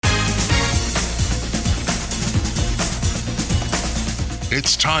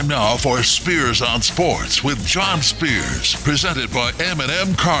It's time now for Spears on Sports with John Spears, presented by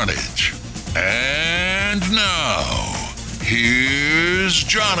M&M Carnage. And now, here's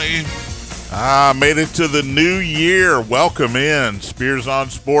Johnny. Made it to the new year. Welcome in. Spears on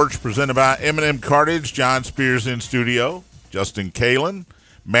Sports, presented by M&M Carnage. John Spears in studio. Justin Kalen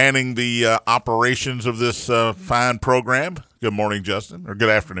manning the operations of this fine program. Good morning, Justin. Or good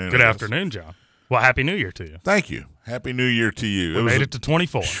afternoon. Good afternoon, John. Well, Happy New Year to you. Thank you. Happy New Year to you. We made it to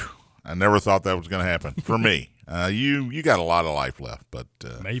 24. I never thought that was going to happen for me. You got a lot of life left, but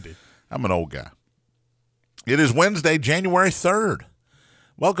maybe. I'm an old guy. It is Wednesday, January 3rd.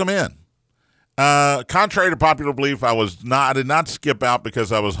 Welcome in. Contrary to popular belief, I did not skip out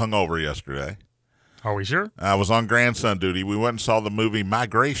because I was hungover yesterday. Are we sure? I was on grandson duty. We went and saw the movie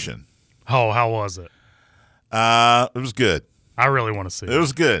Migration. Oh, how was it? It was good. I really want to see it. It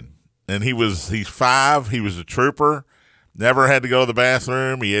was good. And he's 5. He was a trooper. Never had to go to the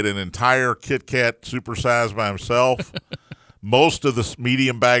bathroom. He ate an entire Kit Kat supersized by himself. Most of the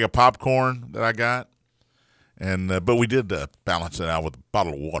medium bag of popcorn that I got. And but we did balance it out with a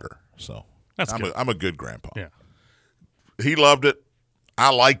bottle of water. So that's good. I'm a good grandpa. Yeah. He loved it. I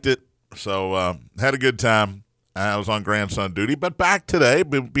liked it. So had a good time. I was on grandson duty. But back today.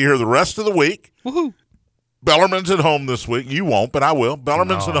 We'll be here the rest of the week. Woohoo. Bellarmine's at home this week. You won't, but I will.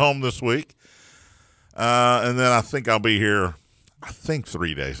 Bellarmine's at home this week. And then I think I'll be here,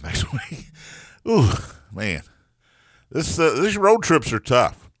 3 days next week. Ooh, man. These road trips are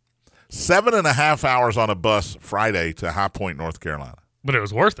tough. 7.5 hours on a bus Friday to High Point, North Carolina. But it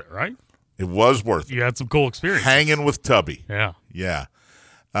was worth it, right? It was worth it. You had some cool experiences. Hanging with Tubby. Yeah. Yeah.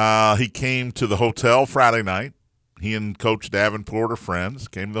 He came to the hotel Friday night. He and Coach Davenport are friends.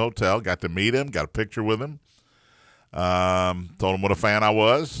 Came to the hotel, got to meet him, got a picture with him. Told him what a fan I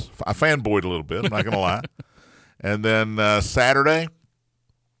was. I fanboyed a little bit, I'm not going to lie. And then Saturday,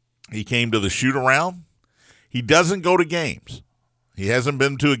 he came to the shoot-around. He doesn't go to games. He hasn't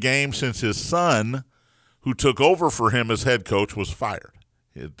been to a game since his son, who took over for him as head coach, was fired.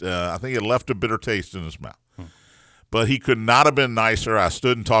 I think it left a bitter taste in his mouth. But he could not have been nicer. I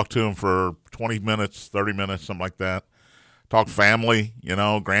stood and talked to him for 20 minutes, 30 minutes, something like that. Talked family,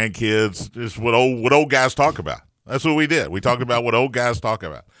 grandkids, just what old guys talk about. That's what we did. We talked about what old guys talk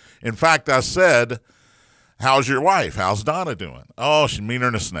about. In fact, I said, how's your wife? How's Donna doing? Oh, she's meaner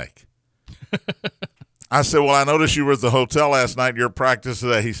than a snake. I said, well, I noticed you were at the hotel last night in your practice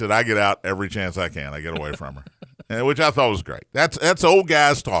today. He said, I get out every chance I can. I get away from her, which I thought was great. That's old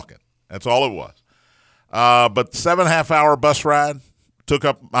guys talking. That's all it was. But 7.5 hour bus ride took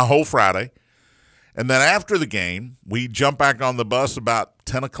up my whole Friday. And then after the game, we jumped back on the bus about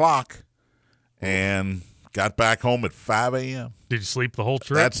 10 o'clock and got back home at 5 a.m. Did you sleep the whole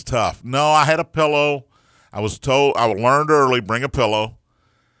trip? That's tough. No, I had a pillow. I was told I learned early, bring a pillow.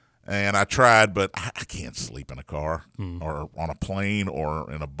 And I tried, but I can't sleep in a car or on a plane or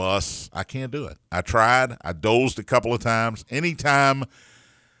in a bus. I can't do it. I tried. I dozed a couple of times. Anytime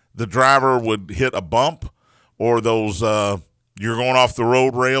the driver would hit a bump or those you're going off the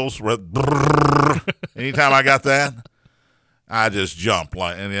road rails, anytime I got that, I just jumped,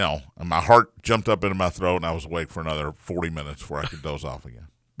 and my heart jumped up into my throat, and I was awake for another 40 minutes before I could doze off again.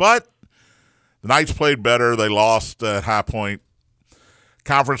 But the Knights played better. They lost at High Point.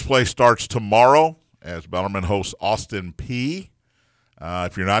 Conference play starts tomorrow as Bellarmine hosts Austin P.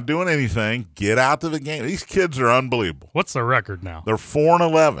 If you're not doing anything, get out to the game. These kids are unbelievable. What's their record now? They're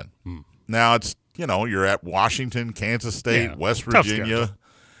 4-11. Now it's you're at Washington, Kansas State, West Virginia,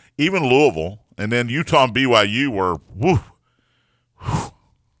 even Louisville, and then Utah and BYU were woo.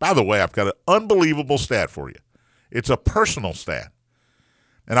 By the way, I've got an unbelievable stat for you. It's a personal stat,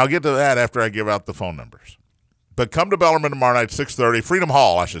 and I'll get to that after I give out the phone numbers. But come to Bellarmine tomorrow night, 6:30, Freedom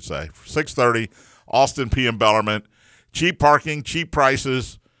Hall, I should say, 6:30, Austin P. and Bellarmine. Cheap parking, cheap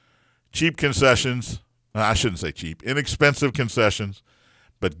prices, cheap concessions. I shouldn't say cheap, inexpensive concessions.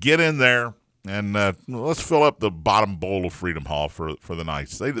 But get in there and let's fill up the bottom bowl of Freedom Hall for the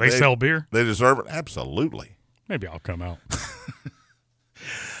Knights. They sell beer? They deserve it? Absolutely. Maybe I'll come out.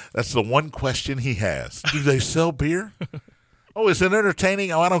 That's the one question he has. Do they sell beer? Oh, is it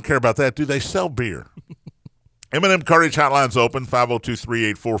entertaining? Oh, I don't care about that. Do they sell beer? M&M Carnage Hotline's open,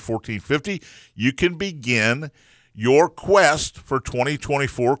 502-384-1450. You can begin your quest for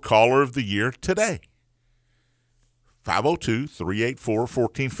 2024 Caller of the Year today.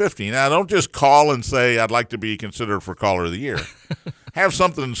 502-384-1450. Now, don't just call and say, I'd like to be considered for Caller of the Year. Have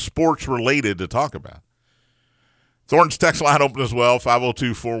something sports-related to talk about. Thornton's text line open as well,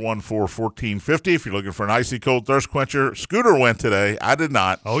 502-414-1450. If you're looking for an icy cold thirst quencher, Scooter went today. I did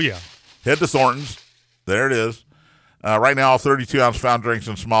not. Oh, yeah. Head to Thornton's. There it is. Right now, 32-ounce fountain drinks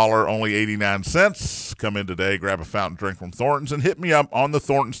and smaller, only 89 cents. Come in today, grab a fountain drink from Thornton's, and hit me up on the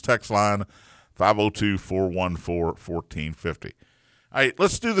Thornton's text line, 502-414-1450. All right,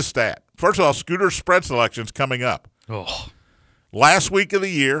 let's do the stat. First of all, Scooter's spread selection's coming up. Oh, Last week of the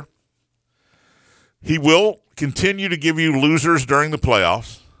year, he will continue to give you losers during the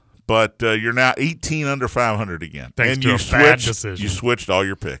playoffs, but you're now 18 under 500 again. Thanks and to you a switched, bad decision. You switched all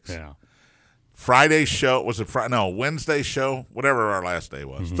your picks. yeah. Friday's show, was it Friday? No, Wednesday's show, whatever our last day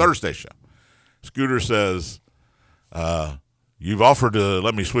was. Mm-hmm. Thursday's show. Scooter says, you've offered to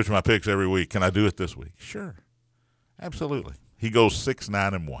let me switch my picks every week. Can I do it this week? Sure. Absolutely. He goes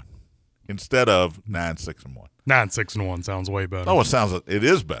 6-9-1 instead of 9-6-1. 9-6-1 sounds way better. Oh, it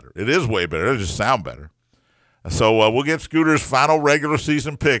is better. It is way better. It just sounds better. So we'll get Scooter's final regular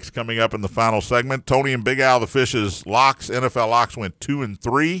season picks coming up in the final segment. Tony and Big Al, the Fish's locks, NFL locks, went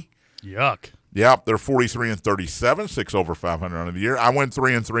 2-3. Yuck. Yep, they're 43-37, 6 over 500 on the year. I went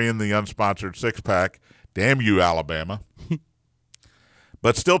 3-3 in the unsponsored six-pack. Damn you, Alabama.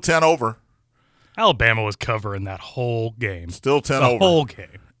 But still 10 over. Alabama was covering that whole game. Still 10 the over. The whole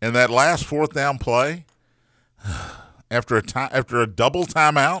game. And that last fourth down play, after a double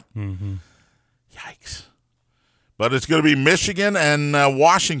timeout, yikes. But it's going to be Michigan and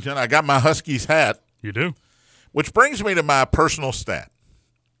Washington. I got my Huskies hat. You do? Which brings me to my personal stat.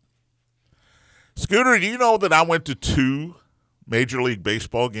 Scooter, do you know that I went to 2 Major League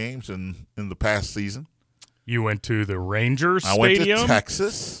Baseball games in the past season? You went to the Rangers I Stadium? went to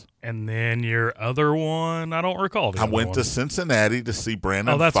Texas. And then your other one, I don't recall. I went to Cincinnati to see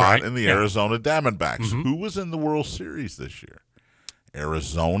Brandon Pfaadt right. and the Arizona Diamondbacks. Who was in the World Series this year?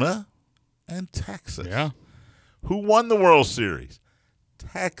 Arizona and Texas. Yeah. Who won the World Series?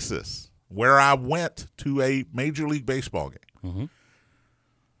 Texas, where I went to a Major League Baseball game.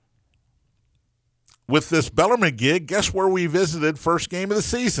 With this Bellarmine gig, guess where we visited first game of the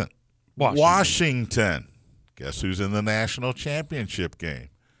season? Washington. Guess who's in the national championship game?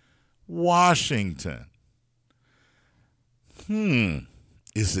 Washington.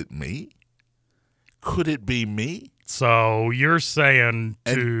 Is it me? Could it be me? So you're saying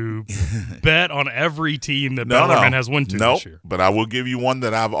to bet on every team that Bellarmine has won to this year? But I will give you one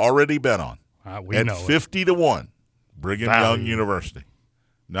that I've already bet on. We at know 50-1, Brigham Young University.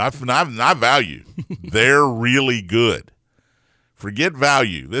 Not value. They're really good. Forget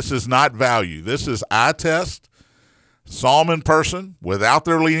value. This is not value. This is eye test. Saw them in person without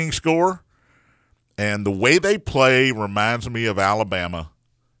their leading scorer. And the way they play reminds me of Alabama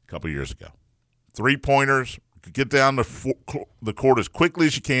a couple years ago. 3-pointers. Get down the court as quickly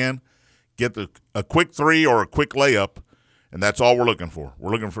as you can. Get a quick 3 or a quick layup. And that's all we're looking for.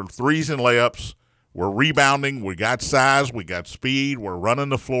 We're looking for 3s and layups. We're rebounding. We got size. We got speed. We're running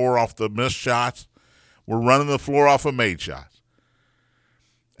the floor off the missed shots. We're running the floor off of made shots.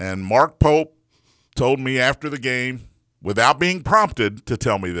 And Mark Pope told me after the game, without being prompted to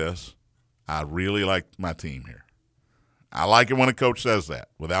tell me this, I really like my team here. I like it when a coach says that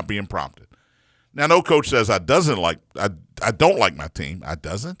without being prompted. Now, no coach says I don't like my team. I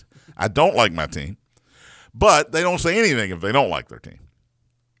don't like my team. But they don't say anything if they don't like their team.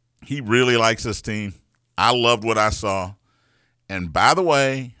 He really likes this team. I loved what I saw. And by the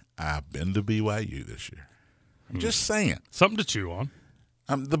way, I've been to BYU this year. I'm just saying. Something to chew on.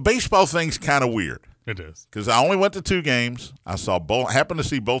 The baseball thing's kind of weird. It is. Because I only went to 2 games. I happened to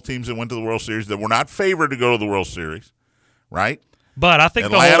see both teams that went to the World Series that were not favored to go to the World Series, right? But I think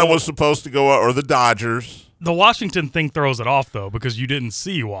Atlanta was supposed to go, or the Dodgers. The Washington thing throws it off, though, because you didn't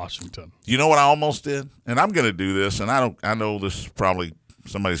see Washington. You know what I almost did? And I'm going to do this, and I know this is probably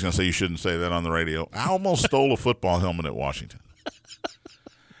somebody's going to say you shouldn't say that on the radio. I almost stole a football helmet at Washington.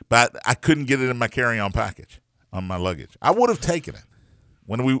 But I couldn't get it in my carry-on package on my luggage. I would have taken it.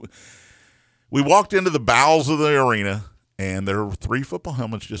 When we walked into the bowels of the arena, and there were 3 football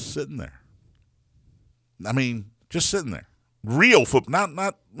helmets just sitting there. I mean, just sitting there. Real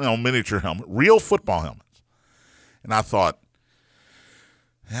not miniature helmet, real football helmets. And I thought,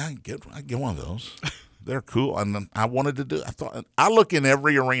 yeah, I can get one of those. They're cool. And I wanted to do. I look in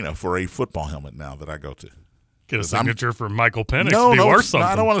every arena for a football helmet now that I go to. Get a signature for Michael Penix. No, worth something.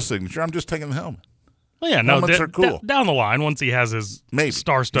 I don't want a signature. I'm just taking the helmet. Well, yeah, helmets are cool. Down the line, once he has his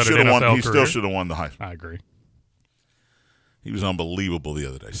star-studded NFL career. He still should have won the Heisman. I agree. He was unbelievable the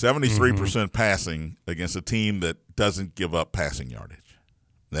other day. 73% passing against a team that doesn't give up passing yardage.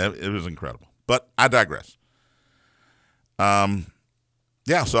 It was incredible. But I digress. So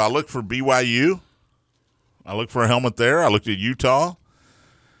I looked for BYU. I looked for a helmet there. I looked at Utah.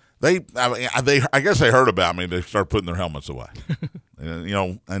 I guess they heard about me. They started putting their helmets away.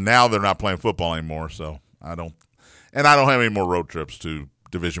 And now they're not playing football anymore, so I don't. And I don't have any more road trips to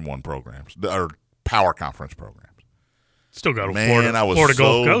Division I programs or power conference programs. Still go to Man, Florida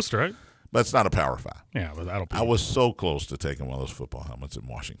Gulf Coast, right? But it's not a Power 5. Yeah, but that'll be. I was so close to taking one of those football helmets in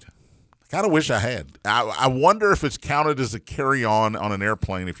Washington. I kind of wish I had. I wonder if it's counted as a carry-on on an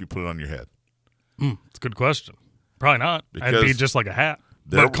airplane if you put it on your head. It's a good question. Probably not. Because It'd be just like a hat.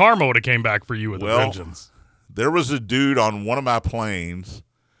 But karma would have came back for you with a vengeance. There was a dude on one of my planes,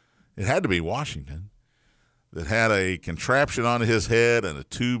 it had to be Washington, that had a contraption on his head and a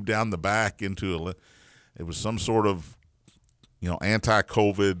tube down the back into it was some sort of,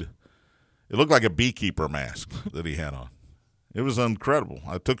 anti-COVID. It looked like a beekeeper mask that he had on. It was incredible.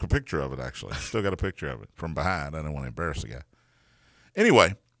 I took a picture of it, actually. I still got a picture of it from behind. I didn't want to embarrass the guy.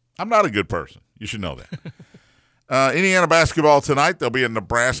 Anyway, I'm not a good person. You should know that. Indiana basketball tonight. They'll be in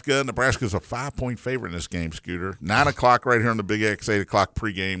Nebraska. Nebraska's a 5-point favorite in this game, Scooter. 9 o'clock right here on the Big X, 8 o'clock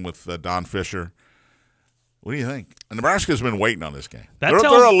pregame with Don Fisher. What do you think? Nebraska's been waiting on this game. They're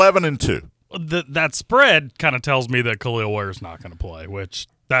 11-2. That spread kind of tells me that Khalil Ware's not going to play, which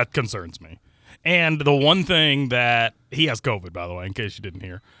that concerns me. And the one thing that he has COVID, by the way, in case you didn't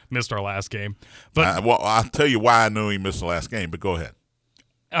hear, missed our last game. But I'll tell you why I knew he missed the last game, but go ahead.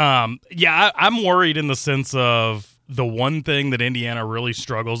 I'm worried in the sense of the one thing that Indiana really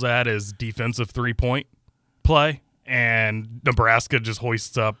struggles at is defensive 3-point play, and Nebraska just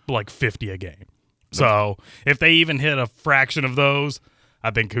hoists up like 50 a game. So if they even hit a fraction of those,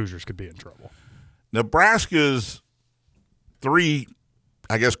 I think Hoosiers could be in trouble. Nebraska's 3,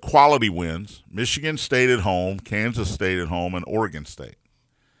 quality wins: Michigan State at home, Kansas State at home, and Oregon State.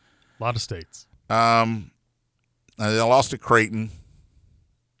 A lot of states. They lost to Creighton.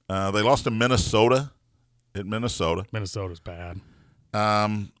 They lost to Minnesota. Minnesota's bad.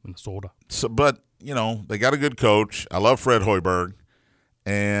 Minnesota. So, but they got a good coach. I love Fred Hoiberg,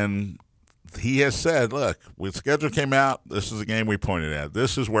 and he has said, "Look, when the schedule came out, this is the game we pointed at.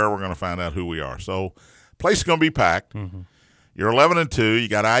 This is where we're going to find out who we are." So, place is going to be packed. Mm-hmm. You're 11-2. You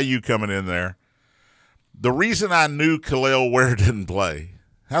got IU coming in there. The reason I knew Khalil Ware didn't play,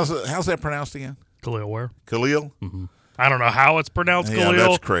 how's that pronounced again? Khalil Ware. Khalil. Mm-hmm. I don't know how it's pronounced Khalil. Yeah,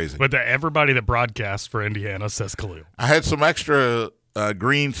 that's crazy. But everybody that broadcasts for Indiana says Khalil. I had some extra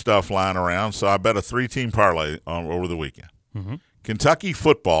green stuff lying around, so I bet a 3-team parlay over the weekend. Mm-hmm. Kentucky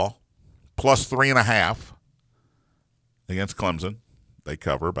football plus 3.5 against Clemson. They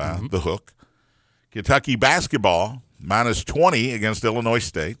cover by the hook. Kentucky basketball minus 20 against Illinois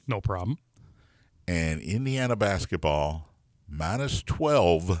State. No problem. And Indiana basketball minus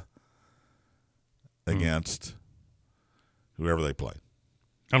 12 against whoever they played.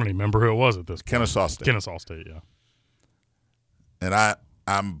 I don't even remember who it was at this point. Kennesaw State. Kennesaw State, yeah. And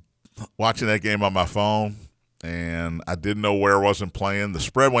I'm watching that game on my phone, and I didn't know where it wasn't playing. The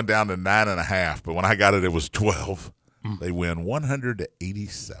spread went down to 9.5, but when I got it, it was 12. They win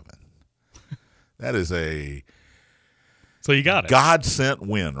 100-87. That is so you got it. God-sent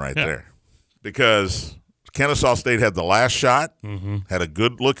win right there, because Kennesaw State had the last shot, had a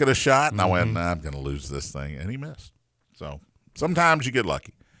good look at a shot, and I went, I'm going to lose this thing, and he missed. So sometimes you get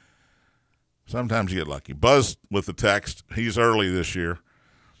lucky. Buzz with the text. He's early this year.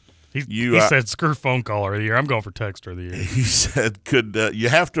 He said, screw phone caller of the year. I'm going for texter of the year. He said, you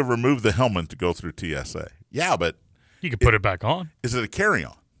have to remove the helmet to go through TSA. Yeah, but you can put it back on. Is it a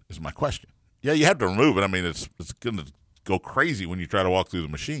carry-on is my question. Yeah, you have to remove it. I mean, it's going to go crazy when you try to walk through the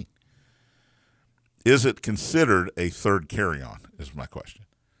machine. Is it considered a third carry-on is my question.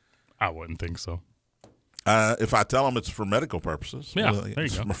 I wouldn't think so. If I tell them it's for medical purposes, there you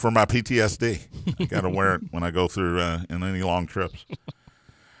go. For my PTSD. I got to wear it when I go through in any long trips.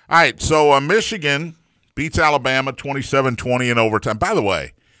 All right, so Michigan beats Alabama 27-20 in overtime. By the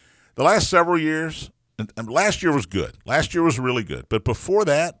way, the last several years, and last year was good. Last year was really good. But before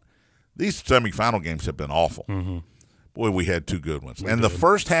that, these semifinal games have been awful. Mm-hmm. Boy, we had 2 good ones. The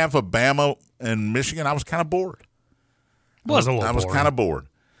first half of Bama and Michigan, I was kind of bored. I was kind of bored.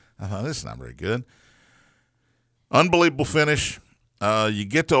 I thought, this is not very good. Unbelievable finish. You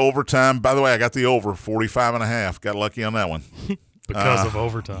get to overtime. By the way, I got the over 45.5. Got lucky on that one. Because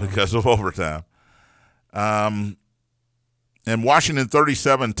of overtime. And Washington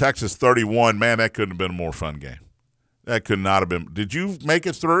 37, Texas 31. Man, that couldn't have been a more fun game. That could not have been. Did you make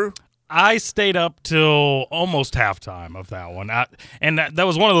it through? I stayed up till almost halftime of that one. That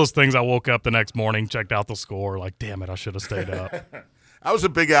was one of those things I woke up the next morning, checked out the score, like, damn it, I should have stayed up. I was a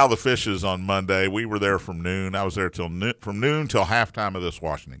big Al the Fishes on Monday. We were there from noon. I was there from noon till halftime of this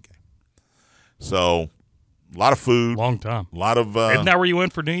Washington game. So A lot of food. Long time. A lot of Isn't that where you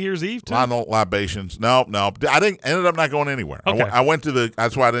went for New Year's Eve too? a lot of libations. No. I ended up not going anywhere. Okay. I went to the.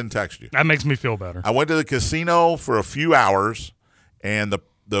 That's why I didn't text you. That makes me feel better. I went to the casino for a few hours, and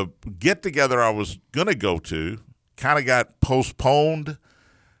the get together I was gonna go to kind of got postponed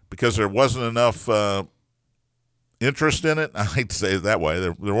because there wasn't enough interest in it. I hate to say it that way.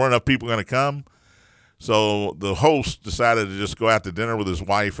 There weren't enough people going to come. So the host decided to just go out to dinner with his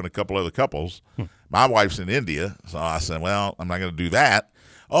wife and a couple other couples. My wife's in India, so I said, well, I'm not going to do that.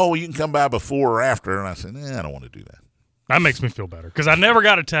 Oh, well, you can come by before or after. And I said, I don't want to do that. That makes me feel better because I never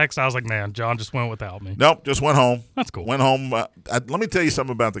got a text. I was like, man, John just went without me. Nope, just went home. That's cool. Went home. Let me tell you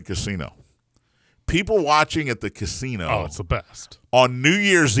something about the casino. People watching at the casino. Oh, it's the best. On New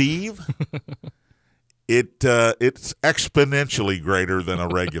Year's Eve, it's exponentially greater than a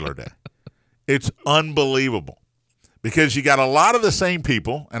regular day. It's unbelievable because you got a lot of the same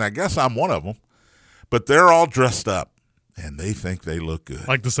people, and I guess I'm one of them, but they're all dressed up, and they think they look good.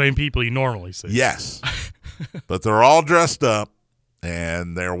 Like the same people you normally see. Yes. But they're all dressed up,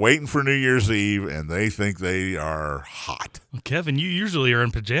 and they're waiting for New Year's Eve, and they think they are hot. Well, Kevin, you usually are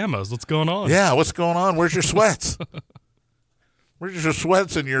in pajamas. What's going on? Yeah, what's going on? Where's your sweats? Where's your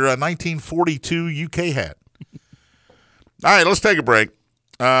sweats and your 1942 UK hat? All right, let's take a break.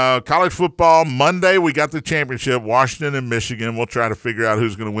 College football, Monday, we got the championship, Washington and Michigan. We'll try to figure out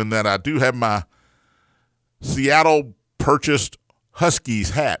who's going to win that. I do have my Seattle-purchased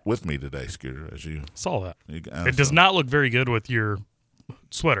Huskies hat with me today, Scooter, as you saw that. It does not look very good with your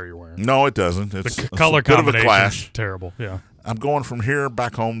sweater you're wearing. No, it doesn't. It's the color a bit of a combination clash. is terrible. Yeah. I'm going from here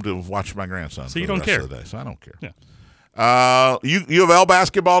back home to watch my grandson. So for you the don't rest care. of the day, so I don't care. Yeah. U of L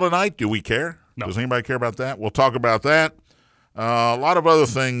basketball tonight. Do we care? No. Does anybody care about that? We'll talk about that. A lot of other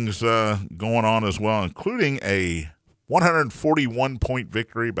things going on as well, including a 141-point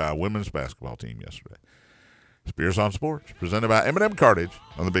victory by a women's basketball team yesterday. Spears on Sports, presented by M&M Cartage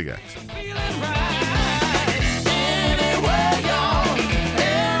on the Big X.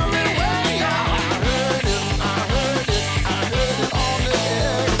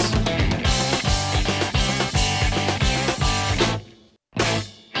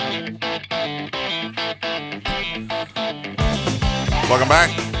 Welcome back.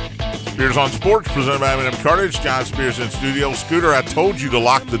 Spears on Sports, presented by M&M Cartage. John Spears in studio. Scooter, I told you to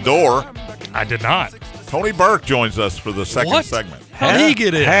lock the door. I did not. Tony Burke joins us for the second segment. How did he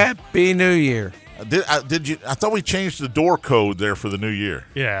get in? Happy New Year. Did you? I thought we changed the door code there for the new year.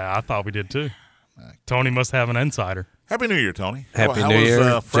 Yeah, I thought we did too. Tony must have an insider. Happy New Year, Tony. Happy New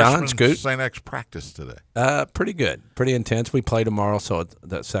Year, John. Scoot. St. X practice today. Pretty good. Pretty intense. We play tomorrow, so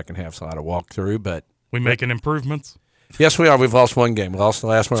the second half's a lot of walkthrough. But we making improvements? Yes, we are. We've lost one game. We lost the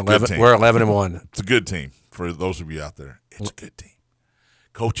last one. We're 11-1. It's a good team for those of you out there. It's a good team.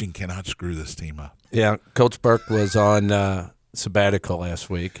 Coaching cannot screw this team up. Yeah, Coach Burke was on sabbatical last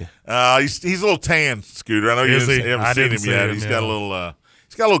week. He's a little tan, Scooter. I know you haven't seen him yet. He's got a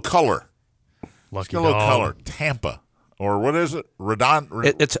little color. Lucky He's got a little dog. color. Tampa, or what is it?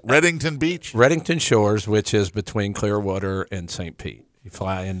 It's Reddington Beach. Reddington Shores, which is between Clearwater and St. Pete. You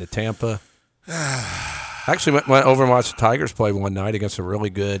fly into Tampa. Actually went over and watched the Tigers play one night against a really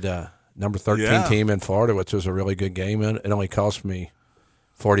good number 13 team in Florida, which was a really good game. It only cost me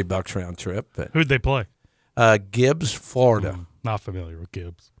 $40 round trip. But who'd they play? Gibbs, Florida. Not familiar with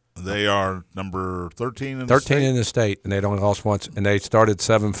Gibbs. They are number 13 in 13 in the state, and they'd only lost once, and they started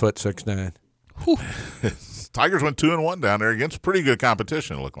 7'6'9". Tigers went 2-1 down there against pretty good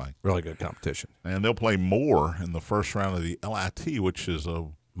competition, it looked like. Really good competition. And they'll play more in the first round of the LIT, which is a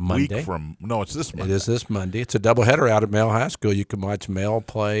Monday? week from – no, it's this Monday. It is this Monday. It's a doubleheader out at Male High School. You can watch Male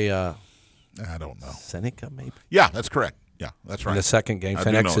play I don't know. Seneca, maybe? Yeah, that's correct. Yeah, that's right. In the second game.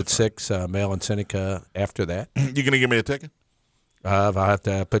 Phoenix at 6, Male and Seneca after that. You going to give me a ticket? I'll have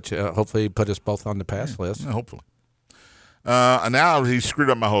to hopefully put us both on the pass list. Yeah, hopefully. And now he screwed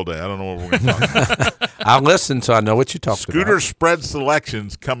up my whole day. I don't know what we're going to talk about. I'll listen so I know what you talked about. Scooter spread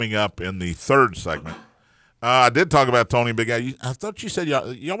selections coming up in the third segment. I did talk about Tony Big Guy. I thought you said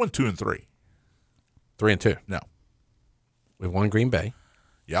y'all went 2-3. 3-2. No. We won Green Bay.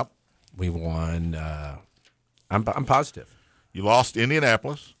 Yep. We won. I'm positive. You lost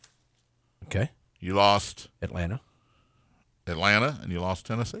Indianapolis. Okay. You lost Atlanta, and you lost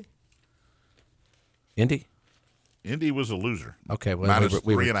Tennessee. Indy. Indy was a loser. Okay. Well, minus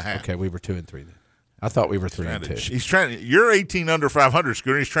we were 3.5. Okay, we were 2-3 then. I thought we were 3-2. He's trying. You're 18 under 500,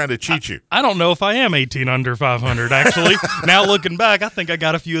 Scooter. He's trying to cheat you. I don't know if I am 18 under 500. Actually, now looking back, I think I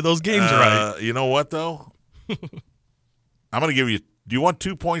got a few of those games right. You know what though? I'm going to give you. Do you want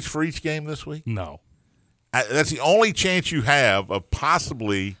 2 points for each game this week? No. That's the only chance you have of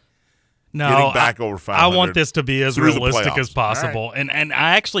possibly No, getting back over 500. I want this to be as through the realistic playoffs. as possible. All And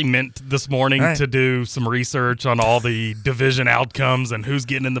I actually meant this morning to do some research on all the division outcomes and who's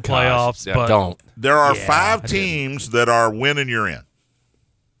getting in the playoffs. Yeah, but don't. There are Yeah, 5 I teams that are winning, you're in.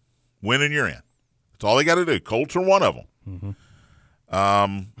 Winning, you're in. That's all they got to do. Colts are one of them.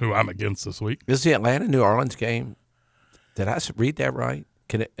 who I'm against this week. Is the Atlanta-New Orleans game, did I read that right?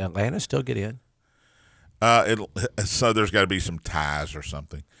 Can Atlanta still get in? So there's got to be some ties or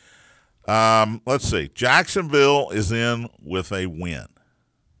something. Let's see. Jacksonville is in with a win.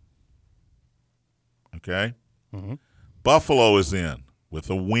 Okay? Mm-hmm. Buffalo is in with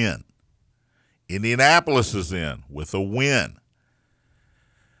a win. Indianapolis is in with a win.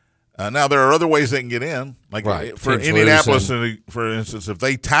 Now, there are other ways they can get in. Like for Teams Indianapolis, losing. for instance, if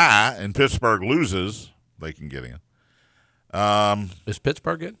they tie and Pittsburgh loses, they can get in. Is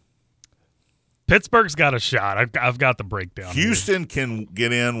Pittsburgh in? Pittsburgh's got a shot. I've got the breakdown. Houston can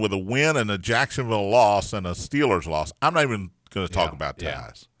get in with a win and a Jacksonville loss and a Steelers loss. I'm not even going to talk about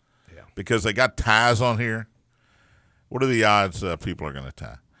ties because they got ties on here. What are the odds people are going to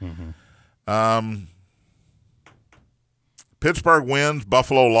tie? Mm-hmm. Pittsburgh wins,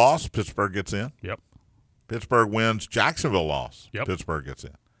 Buffalo loss, Pittsburgh gets in. Yep. Pittsburgh wins, Jacksonville loss, Yep. Pittsburgh gets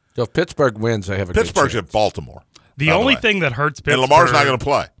in. So if Pittsburgh wins, they have a Pittsburgh's good chance. at Baltimore. The by only way. thing that hurts Pittsburgh, And Lamar's not going to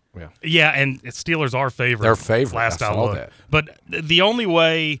play. Yeah, and Steelers are favored. They're favored. Last I I saw looked. that. But the only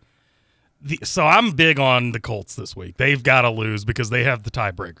way, so I'm big on the Colts this week. They've got to lose because they have the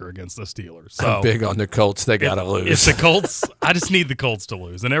tiebreaker against the Steelers. So I'm big on the Colts. They got to lose. If the Colts, I just need the Colts to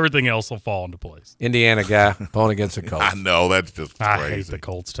lose, and everything else will fall into place. Indiana guy pulling against the Colts. I know, that's just crazy. I hate the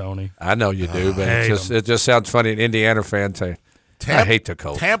Colts, Tony. I know you do, but hate it just sounds funny. An Indiana fan saying, I hate the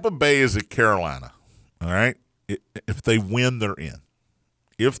Colts. Tampa Bay is at Carolina, all right? If they win, they're in.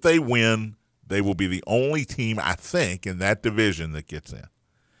 If they win, they will be the only team, I think, in that division that gets in.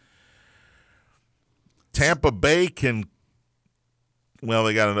 Tampa Bay can, well,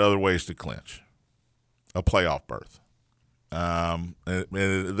 they got other ways to clinch a playoff berth.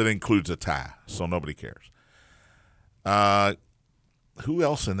 That includes a tie, so nobody cares. Who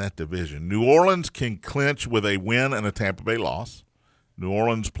else in that division? New Orleans can clinch with a win and a Tampa Bay loss. New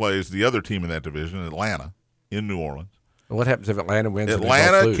Orleans plays the other team in that division, Atlanta, in New Orleans. What happens if Atlanta wins? and they both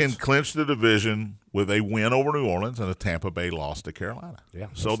Atlanta lose? can clinch the division with a win over New Orleans and a Tampa Bay loss to Carolina. Yeah,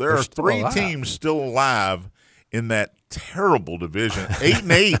 so there they're are still 3 alive. teams still alive in that terrible division.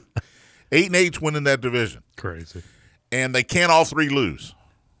 8-8. 8-8's winning that division. Crazy. And they can't all 3 lose.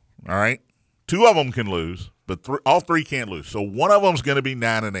 All right? 2 of them can lose, but all 3 can't lose. So one of them's going to be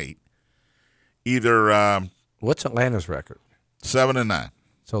 9-8. Either What's Atlanta's record? 7-9.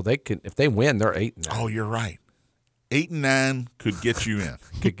 So they can, if they win, they're 8-9. Oh, you're right. 8-9 could get you in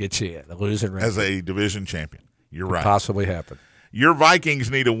Could get you in a losing record. as a division champion. You're Could right. possibly happen. Your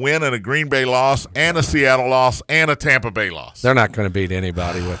Vikings need a win and a Green Bay loss and a Seattle loss and a Tampa Bay loss. They're not going to beat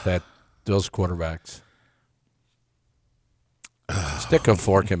anybody with those quarterbacks. Stick a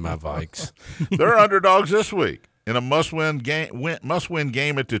fork in my Vikes. They're underdogs this week in a must-win game. Must-win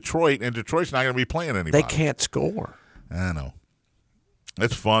game at Detroit, and Detroit's not going to be playing anybody. They can't score. I know.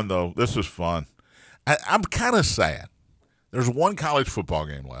 It's fun though. This is fun. I'm kind of sad. There's one college football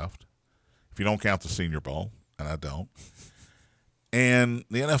game left, if you don't count the Senior Bowl, and I don't. And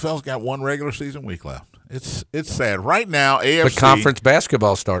the NFL's got one regular season week left. It's sad right now. AFC, But conference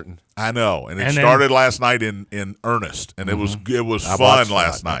basketball starting. I know, and it And then- started last night in earnest, and it was I fun watched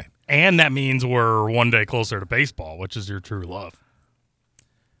last that. night. And that means we're one day closer to baseball, which is your true love.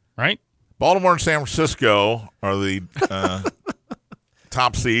 Right? Baltimore and San Francisco are the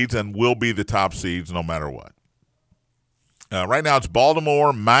top seeds and will be the top seeds no matter what. Right now it's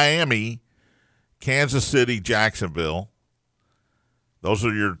Baltimore, Miami, Kansas City, Jacksonville. Those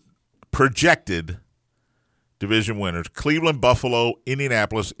are your projected division winners. Cleveland, Buffalo,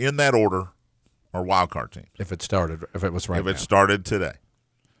 Indianapolis, in that order, are wild card teams. If it was right If now. it started today.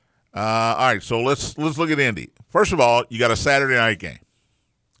 All right, so let's look at Indy. First of all, you got a Saturday night game.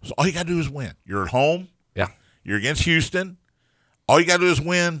 So all you got to do is win. You're at home. Yeah. You're against Houston. All you got to do is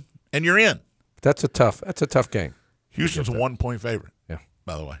win, and you're in. That's a tough game. Houston's a 1-point favorite. Yeah.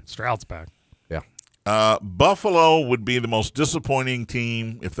 By the way. Stroud's back. Yeah. Buffalo would be the most disappointing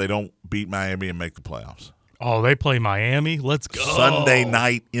team if they don't beat Miami and make the playoffs. Oh, they play Miami? Let's go. Sunday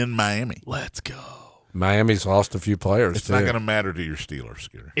night in Miami. Let's go. Miami's lost a few players, It's too. not going to matter to your Steelers,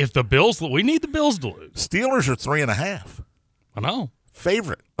 Scary. If the Bills, we need the Bills to lose. Steelers are 3.5. I know.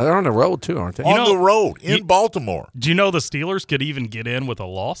 Favorite. They're on the road, too, aren't they? On know, the road in Baltimore. Do you know the Steelers could even get in with a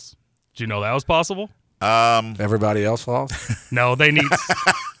loss? Do you know that was possible? Everybody else lost? No, they need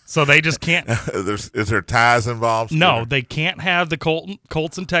So they just can't. Is there ties involved? No, they can't have the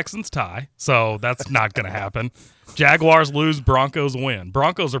Colts and Texans tie. So that's not going to happen. Jaguars lose, Broncos win.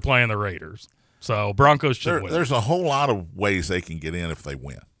 Broncos are playing the Raiders. So Broncos should win. There's a whole lot of ways they can get in if they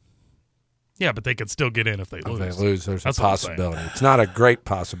win. Yeah, but they could still get in if they lose. If they lose, there's a possibility. It's not a great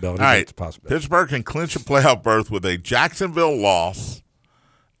possibility, but it's a possibility. Pittsburgh can clinch a playoff berth with a Jacksonville loss,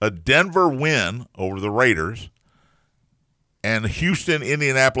 a Denver win over the Raiders, and Houston,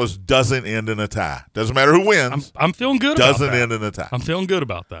 Indianapolis doesn't end in a tie. Doesn't matter who wins. I'm feeling good about that. Doesn't end in a tie. I'm feeling good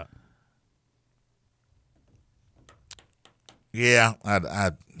about that. Yeah,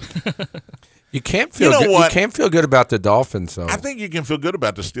 You can't feel good. You can't feel good about the Dolphins, though. I think you can feel good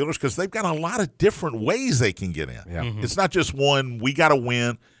about the Steelers because they've got a lot of different ways they can get in. Yeah. Mm-hmm. It's not just one, we got to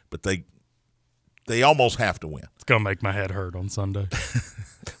win, but they almost have to win. It's going to make my head hurt on Sunday.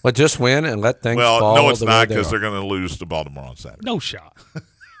 Well, just win and let things fall. Well, no, it's not because they're going to lose to Baltimore on Saturday. No shot.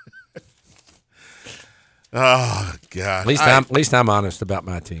 Oh, God. At least I'm honest about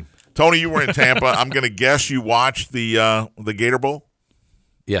my team. Tony, you were in Tampa. I'm going to guess you watched the Gator Bowl?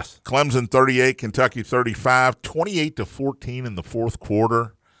 Yes. Clemson 38, Kentucky 35, 28-14 in the fourth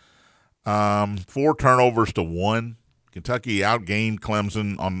quarter. 4 turnovers to 1. Kentucky outgained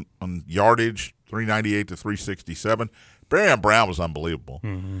Clemson on yardage, 398 to 367. Barry Brown was unbelievable.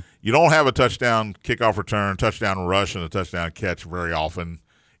 Mm-hmm. You don't have a touchdown kickoff return, touchdown rush, and a touchdown catch very often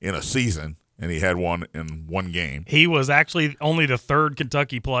in a season, and he had one in one game. He was actually only the third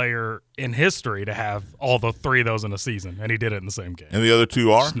Kentucky player in history to have all the 3 of those in a season, and he did it in the same game. And the other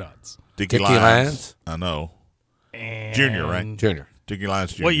 2 are? It's nuts. Dickie Lyons. I know. And Junior, right? Junior. Dickie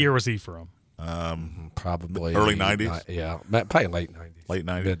Lyons Jr. What year was he from? Probably early 90s? Yeah, probably late 90s. Late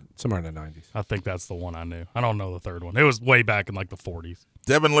 90s? Somewhere in the 90s. I think that's the one I knew. I don't know the third one. It was way back in like the 40s.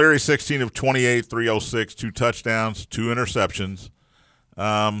 Devin Leary, 16 of 28, 306, 2 touchdowns, 2 interceptions.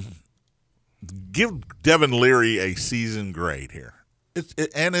 Give Devin Leary a season grade here. It's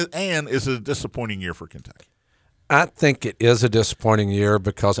a disappointing year for Kentucky. I think it is a disappointing year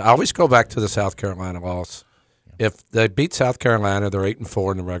because I always go back to the South Carolina loss. If they beat South Carolina, they're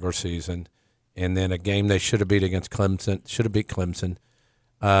 8-4 in the regular season, and then a game they should have beat against Clemson, should have beat Clemson.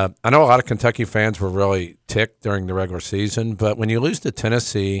 I know a lot of Kentucky fans were really ticked during the regular season, but when you lose to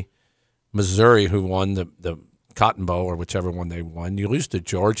Tennessee, Missouri, who won the Cotton Bowl or whichever one they won, you lose to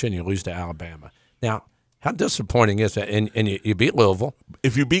Georgia and you lose to Alabama. Now, how disappointing is that? And you beat Louisville.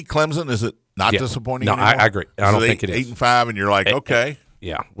 If you beat Clemson, is it not disappointing? No, I agree. I don't think it is. 8-5, and you're like, okay.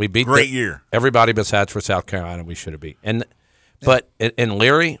 Yeah, we beat great year. Everybody besides for South Carolina, we should have beat. But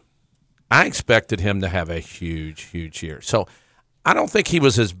Leary, I expected him to have a huge, huge year. So I don't think he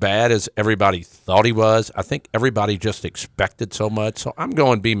was as bad as everybody thought he was. I think everybody just expected so much. So I'm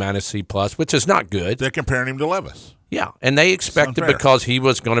going B- C+, which is not good. They're comparing him to Levis. Yeah, and they expected because he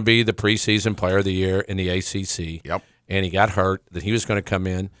was going to be the preseason player of the year in the ACC. Yep. And he got hurt, that he was going to come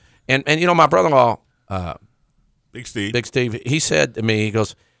in. And my brother-in-law, Big Steve, he said to me, he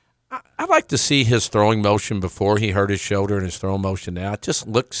goes, I like to see his throwing motion before he hurt his shoulder and his throwing motion now. It just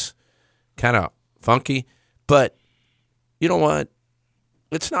looks kind of funky. But you know what?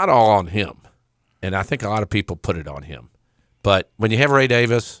 It's not all on him. And I think a lot of people put it on him. But when you have Ray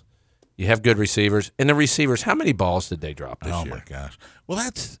Davis, you have good receivers. And the receivers, how many balls did they drop this year? Oh, my gosh. Well,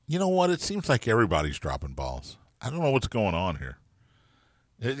 you know what? It seems like everybody's dropping balls. I don't know what's going on here.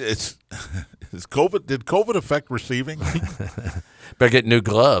 Is COVID? Did COVID affect receiving? Better get new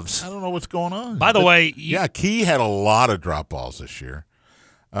gloves. I don't know what's going on. By the way, Key had a lot of drop balls this year.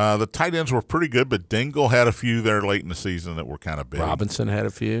 The tight ends were pretty good, but Dingle had a few there late in the season that were kind of big. Robinson had a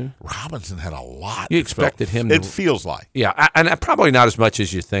few. Robinson had a lot. You expected him to. It feels like. Yeah, and probably not as much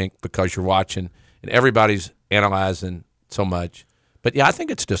as you think because you're watching and everybody's analyzing so much. But, yeah, I think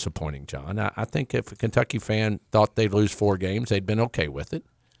it's disappointing, John. I think if a Kentucky fan thought they'd lose 4 games, they'd been okay with it.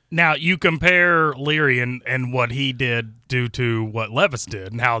 Now, you compare Leary and what he did due to what Levis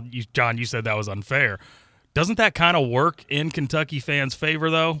did and how, John, you said that was unfair. Doesn't that kind of work in Kentucky fans'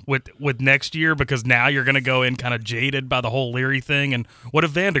 favor, though, with next year? Because now you're going to go in kind of jaded by the whole Leary thing. And what if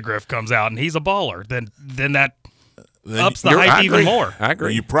Vandegrift comes out and he's a baller? Then that ups the hype even more. I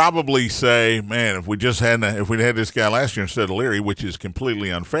agree. You probably say, man, if we'd had this guy last year instead of Leary, which is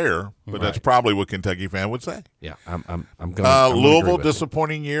completely unfair, but that's probably what Kentucky fan would say. Yeah, I'm going. Louisville,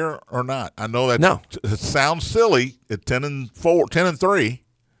 disappointing year or not? I know that it sounds silly at 10-3,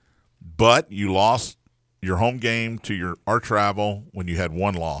 but you lost your home game to your arch rival when you had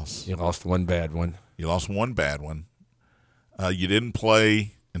 1 loss. You lost one bad one. You didn't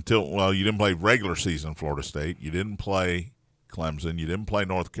play. You didn't play regular season Florida State. You didn't play Clemson. You didn't play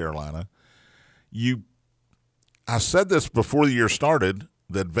North Carolina. I said this before the year started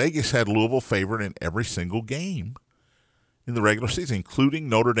that Vegas had Louisville favored in every single game in the regular season, including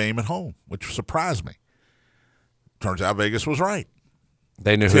Notre Dame at home, which surprised me. Turns out Vegas was right.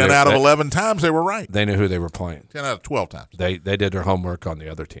 They knew 10 out of 11 times they were right. They knew who they were playing. 10 out of 12 times. They did their homework on the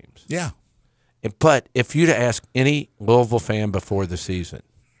other teams. Yeah. But if you'd ask any Louisville fan before the season,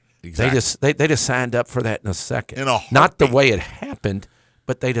 Exactly. they just signed up for that in a second. In a heartbeat. Not the way it happened,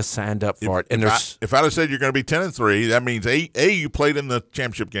 but they just signed up for it. And if I'd have said you're going to be 10-3, that means you played in the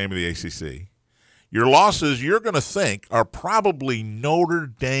championship game of the ACC. Your losses, you're going to think, are probably Notre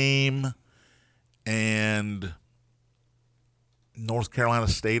Dame and North Carolina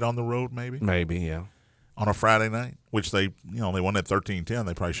State on the road, maybe. Maybe, yeah. On a Friday night, which they won at 13-10.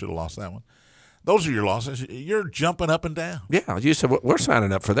 They probably should have lost that one. Those are your losses. You're jumping up and down. Yeah, you said we're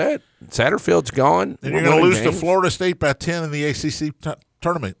signing up for that. Satterfield's gone. And you're going to lose to Florida State by 10 in the ACC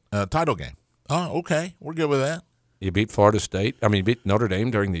tournament title game. Oh, okay. We're good with that. You beat Florida State. I mean, you beat Notre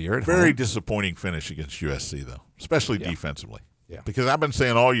Dame during the year. Very disappointing finish against USC, though, especially defensively. Yeah. Because I've been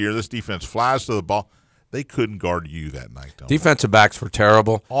saying all year, this defense flies to the ball. They couldn't guard you that night, though. Defensive backs were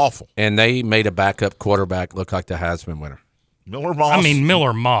terrible. Awful. And they made a backup quarterback look like the Heisman winner. Miller Moss. I mean,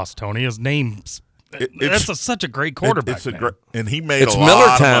 Miller Moss, Tony. His name's such a great quarterback. It's a great, and he made it's a lot Miller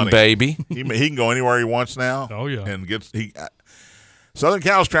of time, money. baby. He can go anywhere he wants now. Oh yeah. And Southern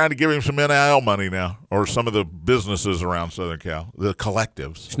Cal's trying to give him some NIL money now, or some of the businesses around Southern Cal, the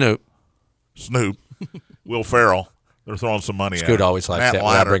collectives. Snoop, Will Ferrell. They're throwing some money at him. Scoot always likes Matt that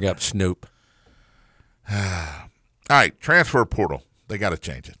when I Latter. bring up Snoop. All right, transfer portal. They got to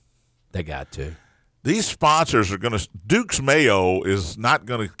change it. They got to. These sponsors are going to – Duke's Mayo is not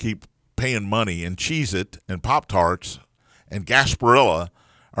going to keep paying money, and Cheez-It and Pop-Tarts and Gasparilla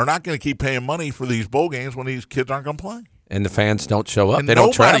are not going to keep paying money for these bowl games when these kids aren't going to play. And the fans don't show up. And they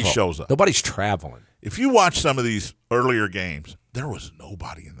don't travel. nobody shows up. Nobody's traveling. If you watch some of these earlier games, there was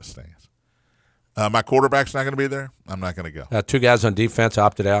nobody in the stands. My quarterback's not going to be there. I'm not going to go. 2 guys on defense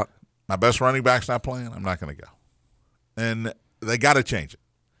opted out. My best running back's not playing. I'm not going to go. And they got to change it.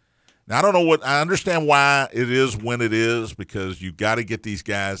 Now, I understand why it is when it is, because you got to get these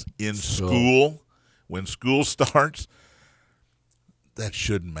guys in school. When school starts, that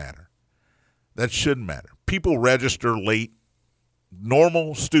shouldn't matter. That shouldn't matter. People register late.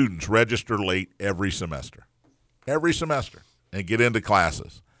 Normal students register late every semester, and get into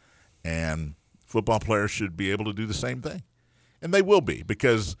classes. And football players should be able to do the same thing. And they will be,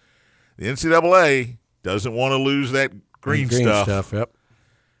 because the NCAA doesn't want to lose that green stuff. Yep.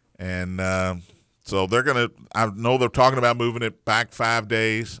 And so they're going to – I know they're talking about moving it back 5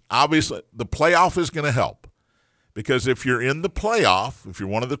 days. Obviously, the playoff is going to help, because if you're in the playoff, if you're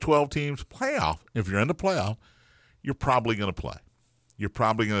one of the 12 teams playoff, if you're in the playoff, you're probably going to play. You're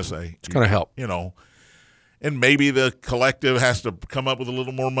probably going to say – It's going to help. And maybe the collective has to come up with a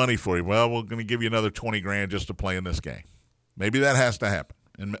little more money for you. Well, we're going to give you another $20,000 just to play in this game. Maybe that has to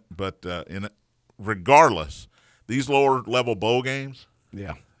happen. But regardless, these lower level bowl games,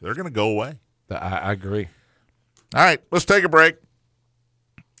 Yeah. they're going to go away. I agree. All right, let's take a break.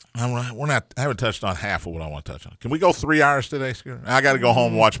 I haven't touched on half of what I want to touch on. Can we go 3 hours today, Scooter? I got to go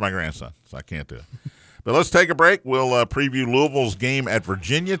home and watch my grandson, so I can't do it. But let's take a break. We'll preview Louisville's game at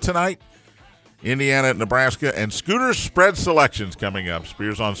Virginia tonight, Indiana at Nebraska, and Scooter's spread selections coming up.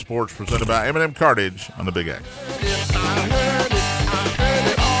 Spears on Sports, presented by M&M Cartage on the Big X.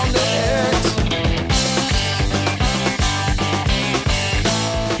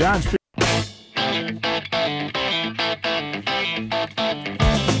 John Spears.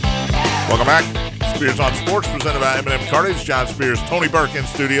 Welcome back. Spears on Sports, presented by M&M Cartage. John Spears, Tony Burke in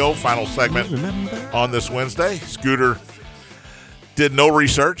studio. Final segment on this Wednesday. Scooter did no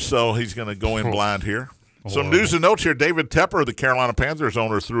research, so he's going to go in blind here. Some news and notes here. David Tepper, the Carolina Panthers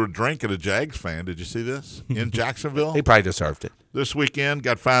owner, threw a drink at a Jags fan. Did you see this? In Jacksonville. He probably deserved it. This weekend,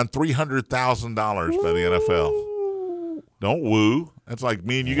 got fined $300,000 by the NFL. Don't woo. That's like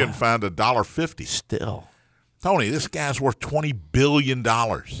me and you getting fined $1.50. Still. Tony, this guy's worth $20 billion.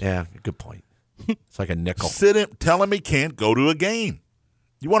 Yeah, good point. It's like a nickel. Tell him he can't go to a game.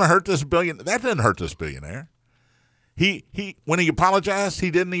 You want to hurt this billionaire? That didn't hurt this billionaire. He when he apologized,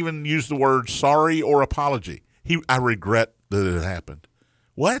 he didn't even use the word sorry or apology. I regret that it happened.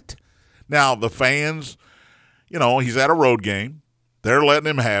 What? Now, the fans, he's at a road game. They're letting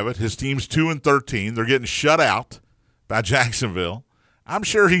him have it. His team's 2-13. They're getting shut out by Jacksonville. I'm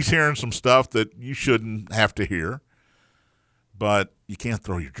sure he's hearing some stuff that you shouldn't have to hear. But you can't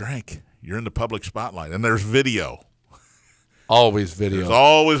throw your drink. You're in the public spotlight. And there's video. Always video. There's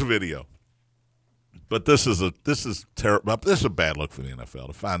always video. But this is terrible. This is a bad look for the NFL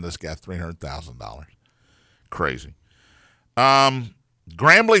to find this guy $300,000. Crazy.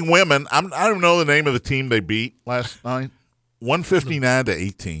 Grambling women, I don't know the name of the team they beat last night.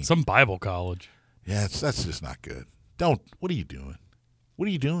 159-18. Some Bible college. Yeah, that's just not good. What are you doing? What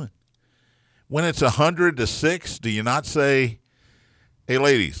are you doing? When it's 100-6, do you not say, hey,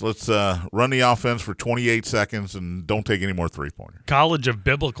 ladies, let's run the offense for 28 seconds and don't take any more three-pointers? College of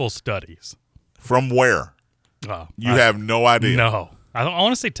Biblical Studies. From where? You have no idea. No. I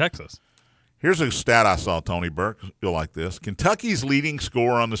want to say Texas. Here's a stat I saw, Tony Burke. You'll like this. Kentucky's leading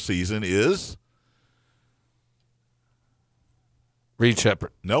scorer on the season is? Reed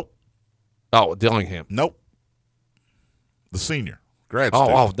Shepherd. Nope. Oh, Dillingham. Nope. The senior. Grad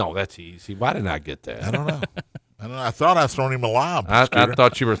student. Oh, no, that's easy. Why didn't I get that? I don't know. I thought I was throwing him a lob. I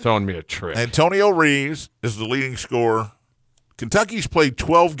thought you were throwing me a trick. Antonio Reeves is the leading scorer. Kentucky's played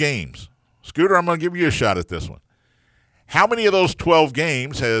 12 games. Scooter, I'm going to give you a shot at this one. How many of those 12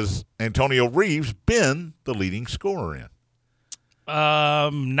 games has Antonio Reeves been the leading scorer in?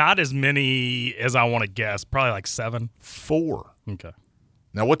 Not as many as I want to guess. Probably like 7. 4. Okay.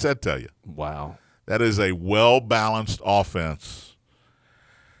 Now, what's that tell you? Wow. That is a well-balanced offense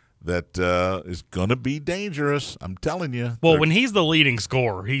that is going to be dangerous. I'm telling you. Well, when he's the leading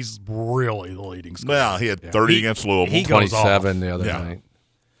scorer, he's really the leading scorer. Well, he had 30 against Louisville. He goes 27 off. the other night.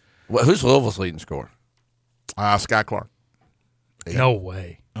 Well, who's Louisville's leading scorer? Scott Clark. No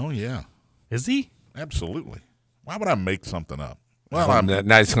way. Oh, yeah. Is he? Absolutely. Why would I make something up? Well,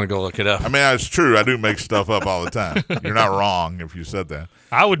 now he's going to go look it up. I mean, it's true. I do make stuff up all the time. You're not wrong if you said that.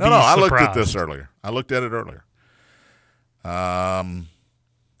 I would be I surprised. looked at this earlier. I looked at it earlier.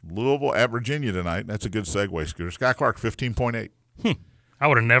 Louisville at Virginia tonight. That's a good segue, Scooter. Scott Clark, 15.8. I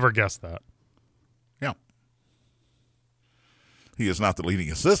would have never guessed that. Yeah. He is not the leading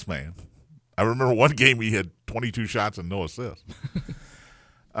assist man. I remember one game he had 22 shots and no assists.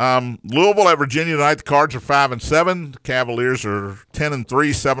 Louisville at Virginia tonight. The Cards are 5-7. The Cavaliers are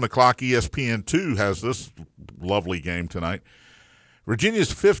 10-3. 7 o'clock. ESPN2 has this lovely game tonight.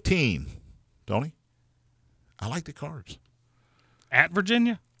 Virginia's 15. Tony, I like the Cards At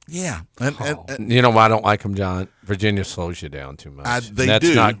Virginia. Yeah, and you know why I don't like them, John? Virginia slows you down too much.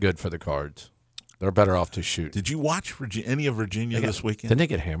 That's not good for the Cards. They're better off to shoot. Did you watch any of Virginia this weekend? Didn't they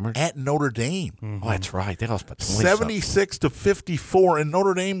get hammered? At Notre Dame. Mm-hmm. Oh, that's right. They lost by 76-54, and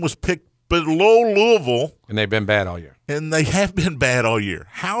Notre Dame was picked below Louisville. And they've been bad all year. And they have been bad all year.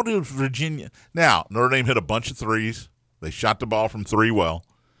 How did Virginia – now, Notre Dame hit a bunch of threes. They shot the ball from 3 well,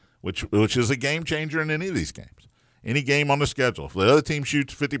 which is a game changer in any of these games. Any game on the schedule. If the other team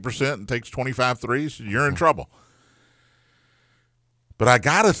shoots 50% and takes 25 threes, you're in trouble. But I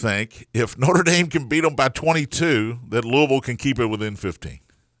got to think if Notre Dame can beat them by 22, that Louisville can keep it within 15.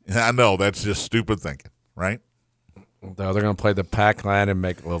 And I know that's just stupid thinking, right? No, they're going to play the pack line and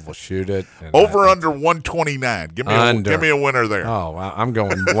make Louisville shoot it. Over under 129. Give me a winner there. Oh, I'm going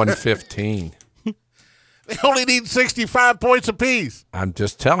 115. They only need 65 points apiece. I'm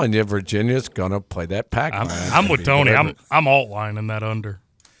just telling you, Virginia's going to play that pack line. I'm with Tony. I'm alt lining that under.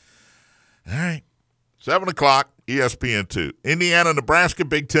 All right. 7 o'clock, ESPN2. Indiana, Nebraska,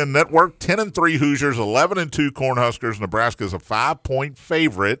 Big Ten Network, 10-3 Hoosiers, 11-2 Cornhuskers. Nebraska's a 5-point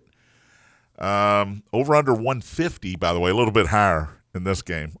favorite. Over under 150, by the way, a little bit higher in this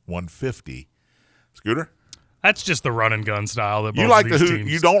game, 150. Scooter? That's just the run and gun style that both you like of these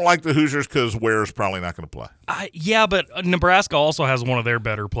teams. You don't like the Hoosiers because Ware's probably not going to play. Yeah, but Nebraska also has one of their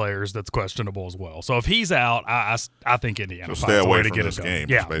better players that's questionable as well. So if he's out, I think Indiana so finds a way to from get this it done. game.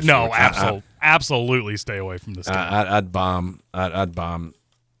 Yeah, no, absolutely stay away from this game. I'd bomb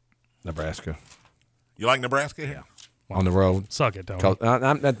Nebraska. You like Nebraska here? Yeah. On the road. Suck it, Tony.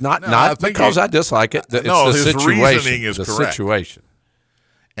 Not because I dislike it. It's the his situation. Reasoning is the correct. Situation.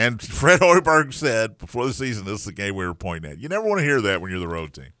 And Fred Hoiberg said before the season, this is the game we were pointing at. You never want to hear that when you're the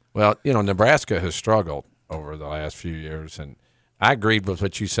road team. Well, Nebraska has struggled over the last few years, and I agreed with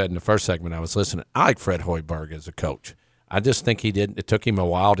what you said in the first segment I was listening. I like Fred Hoiberg as a coach. I just think it took him a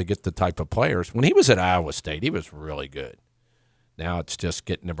while to get the type of players. When he was at Iowa State, he was really good. Now it's just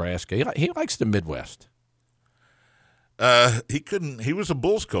getting Nebraska. He likes the Midwest. He was a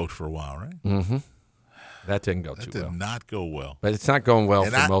Bulls coach for a while, right? Mm-hmm. That didn't go too well. That did not go well. But it's not going well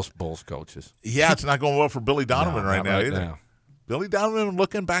for most Bulls coaches. Yeah, it's not going well for Billy Donovan right now either. Now. Billy Donovan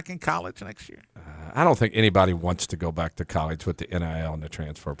looking back in college next year. I don't think anybody wants to go back to college with the NIL and the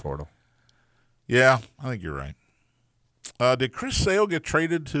transfer portal. Yeah, I think you're right. Did Chris Sale get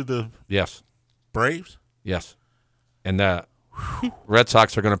traded to the Braves? Yes. And the Red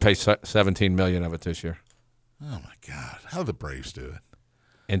Sox are going to pay $17 million of it this year. Oh, my God. How did the Braves do it?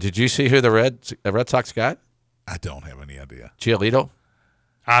 And did you see who the Red Sox got? I don't have any idea. Giolito?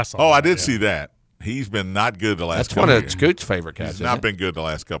 I saw. Oh, I did see that. He's been not good the last That's couple one of years. Scoot's favorite guys. He's not been good the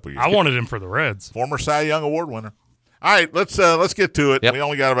last couple of years. I wanted him for the Reds. Former Cy Young Award winner. All right, let's get to it. Yep. We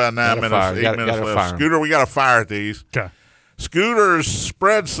only got about 9 Gotta minutes, fire. 8 Gotta minutes fire left. 'em. Scooter, we got to fire at these. Okay. Scooter's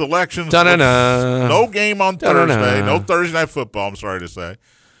spread selections. Da-na-na. No game on Da-na-na. Thursday. No Thursday Night Football, I'm sorry to say.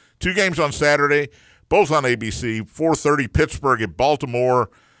 2 games on Saturday, both on ABC. 4:30 Pittsburgh at Baltimore.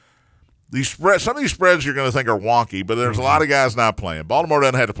 Some of these spreads you're going to think are wonky, but there's a lot of guys not playing. Baltimore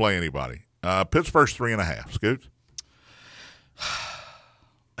doesn't have to play anybody. Pittsburgh's 3.5. Scoot?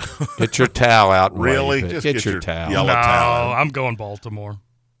 Get your towel out. And Really? wave it. Just get your towel. yellow No, towel. I'm going Baltimore.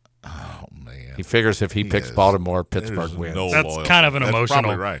 Oh, man. He figures if he picks is. Baltimore, Pittsburgh There's wins. no That's loyalty. kind of an That's emotional,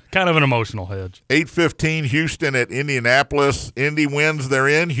 probably right. kind of an emotional hedge. 8:15 Houston at Indianapolis. Indy wins, they're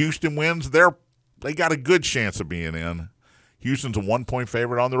in. Houston wins, they got a good chance of being in. Houston's a 1-point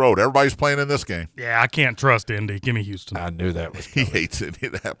favorite on the road. Everybody's playing in this game. Yeah, I can't trust Indy. Give me Houston. I knew that was He coming. hates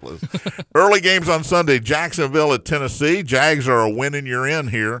Indianapolis. Early games on Sunday. Jacksonville at Tennessee. Jags are a win and you're in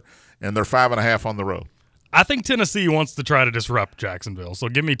here, and they're 5.5 on the road. I think Tennessee wants to try to disrupt Jacksonville, so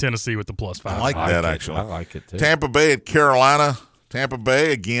give me Tennessee with the +5. I like that, actually. I like it, too. Tampa Bay at Carolina. Tampa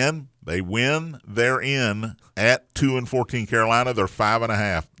Bay, again, they win. They're in at 2-14 Carolina. They're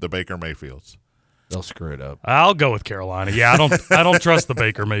 5.5, the Baker Mayfields. They'll screw it up. I'll go with Carolina. Yeah, I don't trust the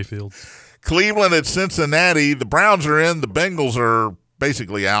Baker Mayfields. Cleveland at Cincinnati. The Browns are in. The Bengals are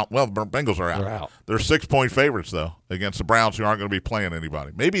basically out. Well, the Bengals are out. They're out. They're 6-point favorites, though, against the Browns, who aren't going to be playing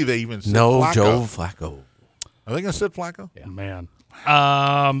anybody. Maybe they even sit No Flacco. Joe Flacco. Are they going to sit Flacco? Yeah, man.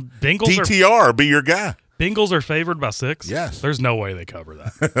 DTR, be your guy. Bengals are favored by 6. Yes. There's no way they cover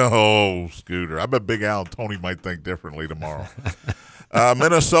that. Oh, Scooter. I bet Big Al and Tony might think differently tomorrow.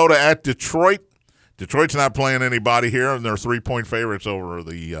 Minnesota at Detroit. Detroit's not playing anybody here, and they're 3-point favorites over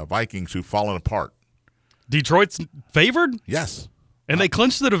the Vikings, who've fallen apart. Detroit's favored, Yes. and they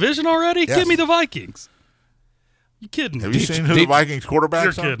clinched the division already. Yes. Give me the Vikings. You kidding Have me? you seen who the Vikings quarterbacks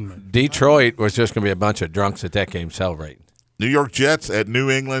You're are? kidding me. Detroit was just going to be a bunch of drunks at that game celebrating. New York Jets at New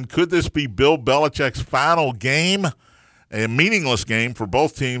England. Could this be Bill Belichick's final game? A meaningless game for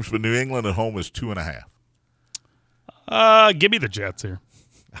both teams, but New England at home is 2.5. Give me the Jets here.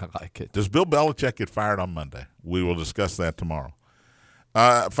 I like it. Does Bill Belichick get fired on Monday? We will discuss that tomorrow.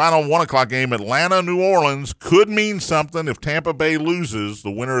 Final 1 o'clock game, Atlanta, New Orleans. Could mean something. If Tampa Bay loses,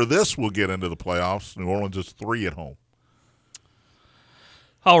 the winner of this will get into the playoffs. New Orleans is 3 at home.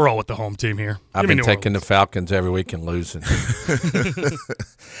 I'll roll with the home team here. I've Give me been New taking Orleans. the Falcons every week and losing.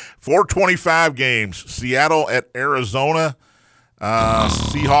 4:25 games. Seattle at Arizona.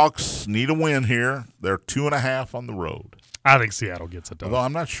 Seahawks need a win here. They're 2.5 on the road. I think Seattle gets it done. Although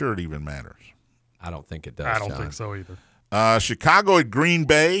I'm not sure it even matters. I don't think it does. I don't John. think so either. Chicago at Green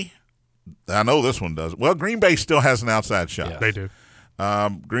Bay. I know this one does. Well, Green Bay still has an outside shot. Yeah. They do.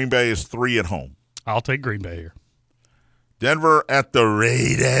 Green Bay is 3 at home. I'll take Green Bay here. Denver at the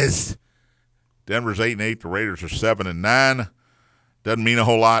Raiders. Denver's 8-8. The Raiders are 7-9. Doesn't mean a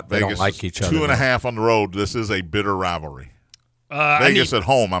whole lot. They don't Vegas like each other, 2.5 on the road. This is a bitter rivalry. Vegas at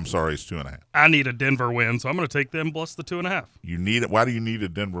home, I'm sorry, is 2.5. I need a Denver win, so I'm going to take them plus the 2.5. You need it. Why do you need a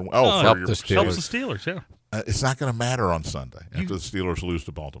Denver win? help for the Steelers. Helps the Steelers, yeah. It's not going to matter on Sunday after the Steelers lose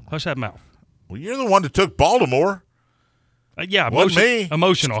to Baltimore. Hush that mouth. Well, you're the one that took Baltimore. Yeah, Wasn't me.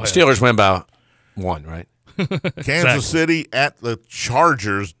 emotional hedge. Steelers win by 1, right? Kansas Exactly. City at the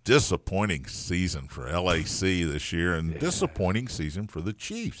Chargers. Disappointing season for LAC this year, and disappointing season for the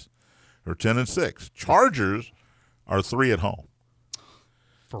Chiefs. They're 10-6. Chargers are 3 at home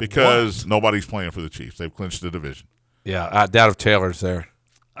For because nobody's playing for the Chiefs. They've clinched the division. Yeah, I doubt if Taylor's there.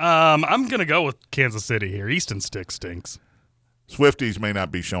 what? I'm going to go with Kansas City here. Easton Stick stinks. Swifties may not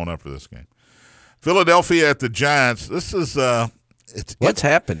be showing up for this game. Philadelphia at the Giants. This is What's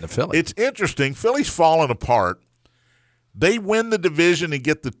happened to Philly? It's interesting. Philly's falling apart. They win the division and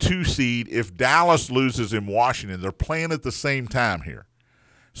get the 2 seed if Dallas loses in Washington. They're playing at the same time here.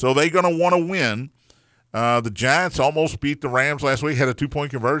 So they're going to want to win. The Giants almost beat the Rams last week, had a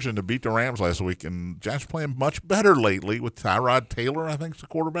 2-point conversion to beat the Rams last week, and Giants playing much better lately with Tyrod Taylor, I think, is the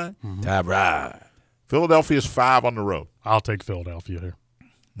quarterback. Right. Philadelphia's 5 on the road. I'll take Philadelphia here.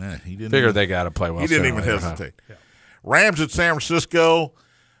 Man, he didn't Figure even, they got to play well. he didn't even sooner or later, huh? hesitate. Rams at San Francisco.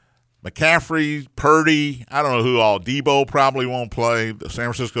 McCaffrey, Purdy, I don't know who all. Debo probably won't play.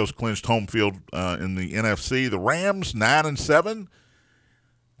 San Francisco's clinched home field in the NFC. The Rams, 9-7.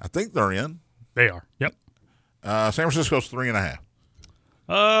 I think they're in. They are. Yep. San Francisco's 3.5.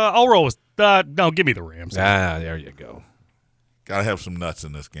 I'll roll with no, give me the Rams. There you go. Got to have some nuts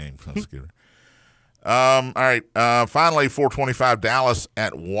in this game. Scooter. All right. Finally, 4:25, Dallas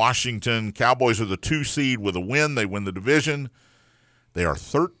at Washington. Cowboys are the 2 seed with a win. They win the division. They are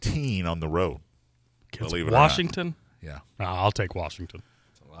 13 on the road. Believe it Washington? or not. No, I'll take Washington.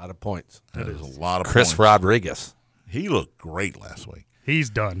 A lot of points. That is a lot of Chris points. Rodriguez. He looked great last week. He's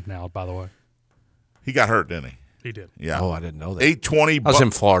done now, by the way. He got hurt, didn't he? He did. Yeah. Oh, I didn't know that. 820. I was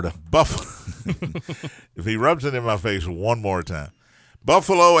in Florida. Buffalo. If he rubs it in my face one more time.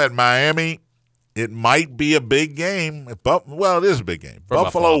 Buffalo at Miami. It might be a big game. Well, it is a big game.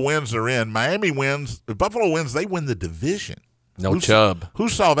 Buffalo wins, they're in. Miami wins. If Buffalo wins, they win the division. No Chubb. Who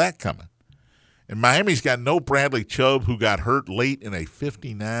saw that coming? And Miami's got no Bradley Chubb, who got hurt late in a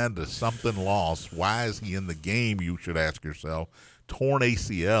 59-something loss. Why is he in the game, you should ask yourself. Torn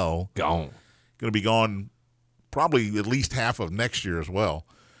ACL. Gone. Going to be gone probably at least half of next year as well.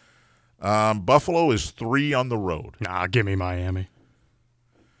 Buffalo is 3 on the road. Nah, give me Miami.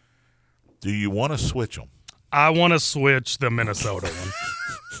 Do you want to switch them? I want to switch the Minnesota one.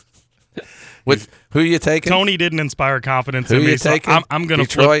 Who are you taking? Tony didn't inspire confidence Who in are me, you so taking? I'm going to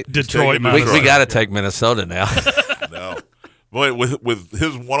Detroit? flip Detroit. Taking Minnesota. We got to take Minnesota now. No. Boy, with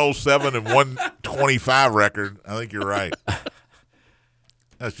his 107 and 125 record, I think you're right.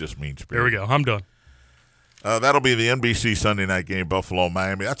 That's just mean spirit. Here we go. I'm done. That'll be the NBC Sunday night game, Buffalo,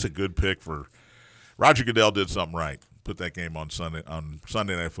 Miami. That's a good pick for Roger Goodell. Did something right. Put that game on Sunday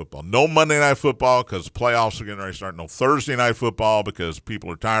Night Football. No Monday Night Football because playoffs are getting ready to start. No Thursday Night Football because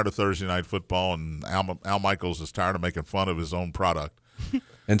people are tired of Thursday Night Football, and Al Michaels is tired of making fun of his own product.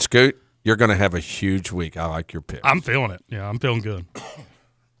 And Scoot, you're going to have a huge week. I like your pick. I'm feeling it. Yeah, I'm feeling good.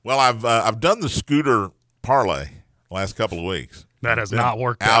 Well, I've done the scooter parlay last couple of weeks. That has not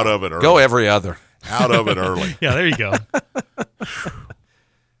worked out of it early. Go every other. Out of it early. Yeah, there you go.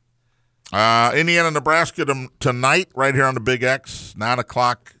 Indiana, Nebraska tonight, right here on the Big X, 9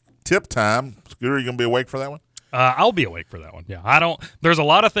 o'clock tip time. Scooter, you gonna be awake for that one? I'll be awake for that one. Yeah, there's a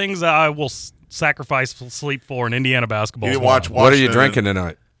lot of things that I will sacrifice sleep for in Indiana basketball. You didn't watch What are you Washington drinking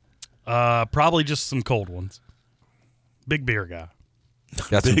tonight? Probably just some cold ones. Big beer guy.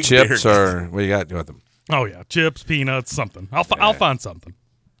 Got some Big chips beer. or what you got with them? Oh yeah, chips, peanuts, something. I'll find something.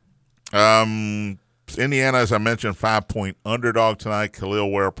 Indiana, as I mentioned, 5-point underdog tonight. Khalil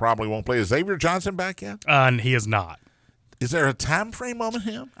Ware probably won't play. Is Xavier Johnson back yet? And he is not. Is there a time frame on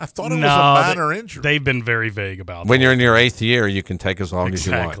him? I thought it was No, a minor injury. They've been very vague about When that. you're in your 8th year, you can take as long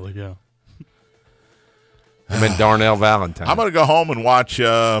Exactly, as you want. yeah. I'm in Darnell Valentine. I'm going to go home and watch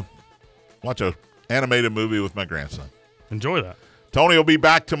a animated movie with my grandson. Enjoy that. Tony will be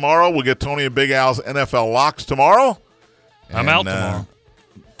back tomorrow. We'll get Tony and Big Al's NFL locks tomorrow. I'm out tomorrow.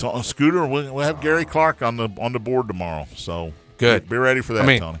 Scooter, we'll have Gary Clark on the board tomorrow. So Good. Be ready for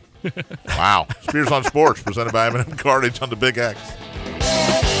that, Tony. Wow. Spears on Sports, presented by M&M Cartage on the Big X.